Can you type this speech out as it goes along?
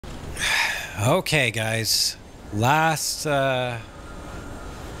Okay, guys. Okay,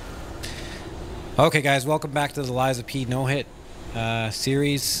 guys, welcome back to the Liza P no-hit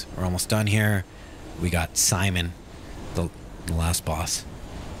series. We're almost done here. We got Simon, the last boss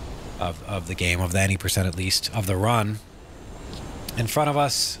of the game, of the 90% at least, of the run. In front of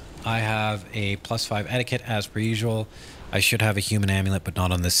us, I have a +5 etiquette, as per usual. I should have a human amulet, but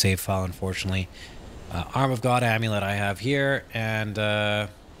not on this save file, unfortunately. Arm of God amulet I have here, and I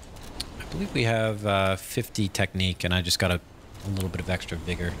believe we have 50 technique, and I just got a little bit of extra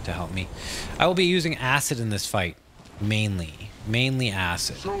vigor to help me. I will be using acid in this fight, mainly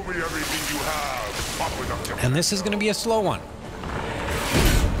acid. Show me everything you have. And this is going to be a slow one,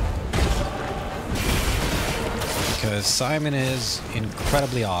 because Simon is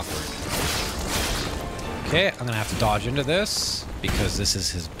incredibly awkward. Okay, I'm going to have to dodge into this, because this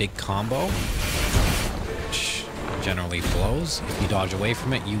is his big combo, which generally blows. If you dodge away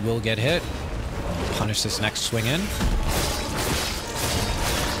from it, you will get hit. I'll punish this next swing in.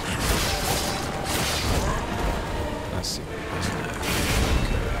 Let's see what he does next.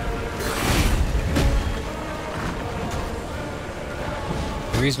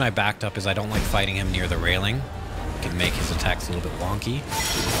 The reason I backed up is I don't like fighting him near the railing. It can make his attacks a little bit wonky.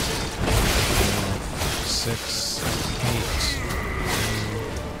 6, 7, 8.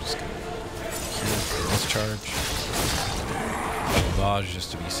 Just gonna heal for this charge. Dodge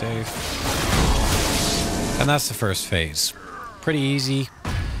just to be safe. And that's the first phase. Pretty easy.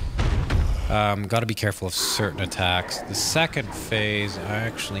 Got to be careful of certain attacks. The second phase, I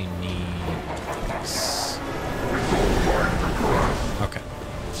actually need this. Okay.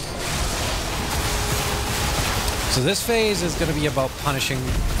 So this phase is going to be about punishing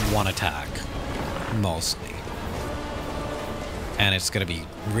one attack, mostly. And it's going to be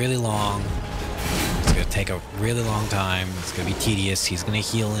really long. It's going to take a really long time. It's going to be tedious. He's going to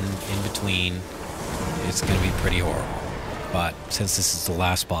heal in between. It's going to be pretty horrible. But since this is the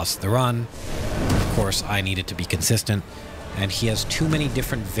last boss of the run, of course, I needed to be consistent. And he has too many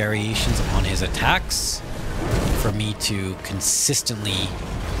different variations on his attacks for me to consistently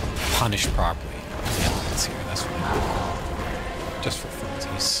punish properly. Yeah, let's hear. That's fine. Just for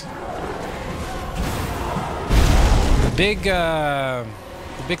funsies. The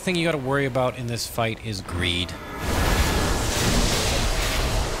big thing you got to worry about in this fight is greed.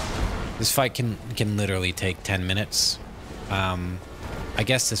 This fight can literally take 10 minutes. I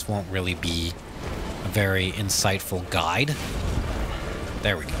guess this won't really be a very insightful guide.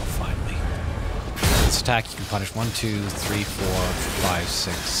 There we go, finally. This attack you can punish 1, 2, 3, 4, 5,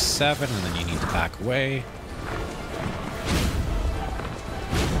 6, 7, and then you need to back away.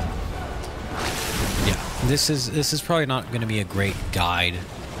 Yeah, this is probably not going to be a great guide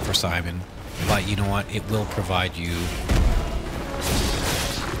for Simon, but you know what? It will provide you.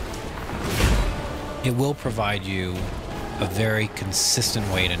 It will provide you a very consistent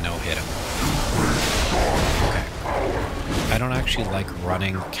way to no-hit him. Okay. I don't actually like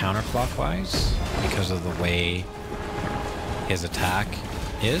running counterclockwise because of the way his attack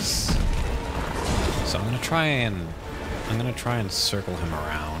is. So I'm gonna try and circle him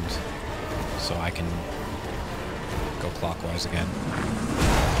around so I can go clockwise again.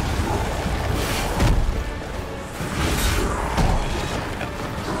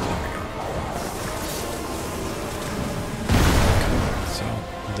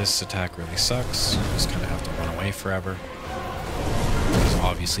 This attack really sucks. You just kind of have to run away forever. So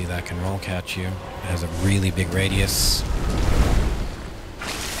obviously that can roll catch you. It has a really big radius.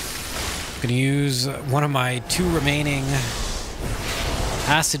 I'm gonna use one of my 2 remaining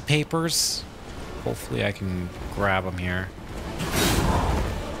acid papers. Hopefully I can grab them here.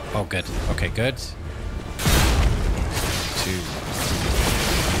 Oh, good. Okay, good. 2,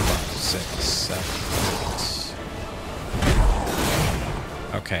 5, 6, 7, 8.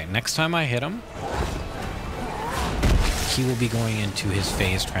 Okay, next time I hit him, he will be going into his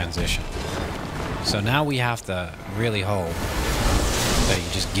phase transition. So now we have to really hope that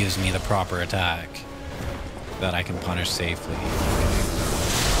he just gives me the proper attack that I can punish safely.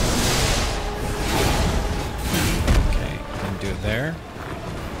 Okay, didn't do it there.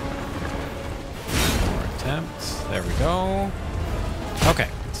 More attempts. There we go. Okay,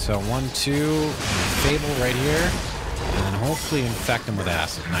 so 1, 2, Fable right here. And then hopefully infect him with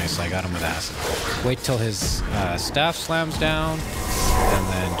acid. Nice, I got him with acid. Wait till his staff slams down, and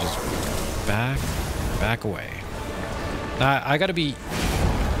then just back away. Now, I gotta be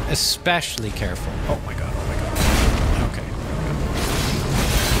especially careful. Oh my god, oh my god. Okay.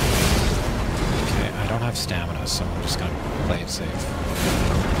 Okay, I don't have stamina, so I'm just gonna play it safe.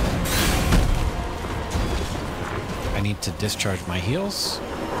 I need to discharge my heals.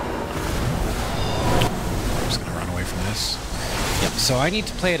 just gonna run away from this. Yep. So I need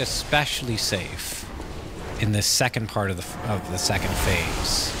to play it especially safe in this second part of the second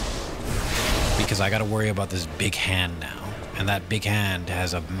phase, because I got to worry about this big hand now, and that big hand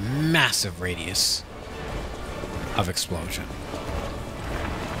has a massive radius of explosion.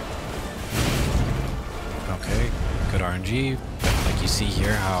 Okay, good RNG. Like you see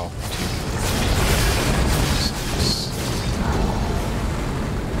here, how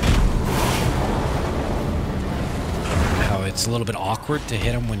it's a little bit awkward to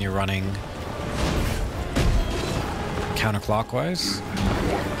hit him when you're running counterclockwise.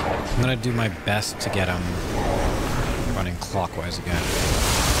 I'm gonna do my best to get him running clockwise again.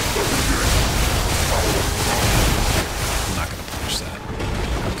 I'm not gonna punish that.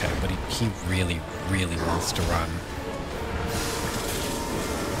 Okay, but he really, really wants to run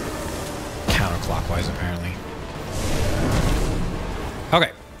counterclockwise, apparently.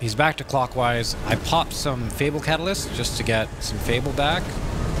 Okay, he's back to clockwise. I popped some Fable Catalyst just to get some Fable back.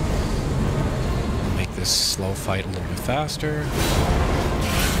 Make this slow fight a little bit faster.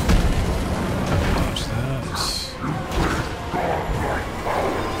 Dodge that.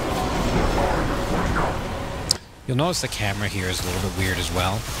 You'll notice the camera here is a little bit weird as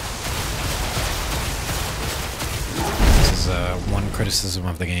well. This is one criticism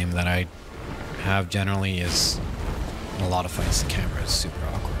of the game that I have generally is in a lot of fights the camera is super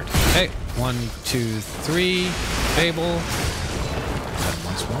awkward. Okay, 1, 2, 3, Fable. And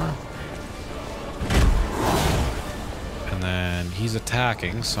once more. And then he's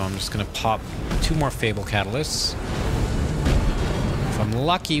attacking, so I'm just gonna pop 2 more Fable Catalysts. If I'm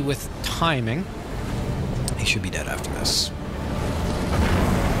lucky with timing, he should be dead after this.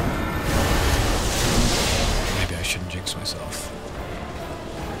 Maybe I shouldn't jinx myself.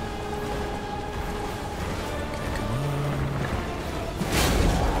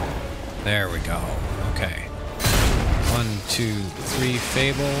 There we go. Okay. 1, 2, 3,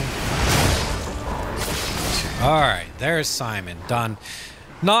 Fable. 2. Alright, there's Simon. Done.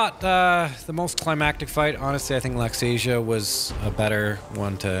 Not the most climactic fight. Honestly, I think Lexasia was a better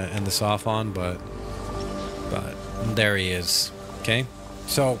one to end this off on, but there he is. Okay?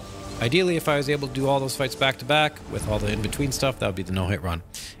 So, ideally, if I was able to do all those fights back to back with all the in-between stuff, that would be the no-hit run.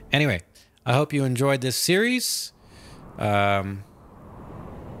 Anyway, I hope you enjoyed this series.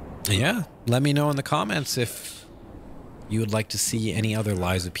 Yeah, let me know in the comments if you would like to see any other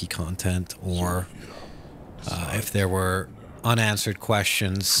Liza P content, or if there were unanswered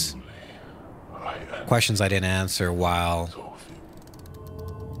questions I didn't answer while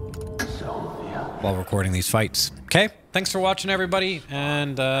recording these fights. Okay, thanks for watching, everybody,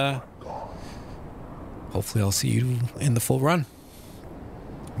 and hopefully I'll see you in the full run.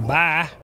 Bye.